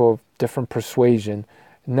people of different persuasion,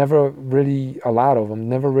 never really, a lot of them,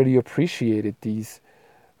 never really appreciated these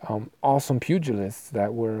awesome pugilists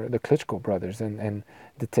that were the Klitschko brothers and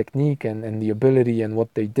the technique and the ability and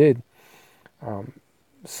what they did.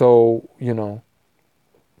 So, you know,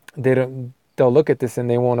 they'll look at this and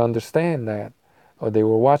they won't understand that, or they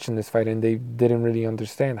were watching this fight and they didn't really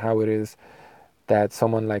understand how it is that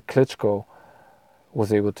someone like Klitschko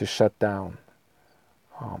was able to shut down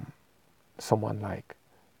someone like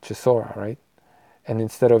Chisora, right? And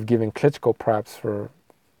instead of giving Klitschko props for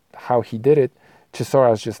how he did it,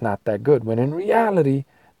 Chisora's just not that good. When in reality,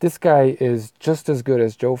 this guy is just as good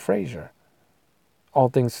as Joe Frazier. All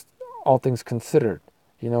things considered.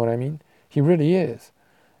 You know what I mean? He really is.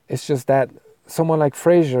 It's just that someone like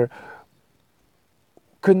Frazier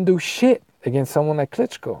couldn't do shit against someone like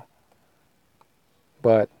Klitschko.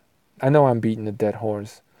 But I know I'm beating a dead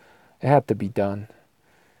horse. It had to be done.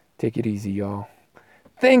 Take it easy, y'all.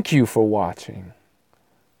 Thank you for watching.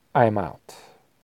 I am out.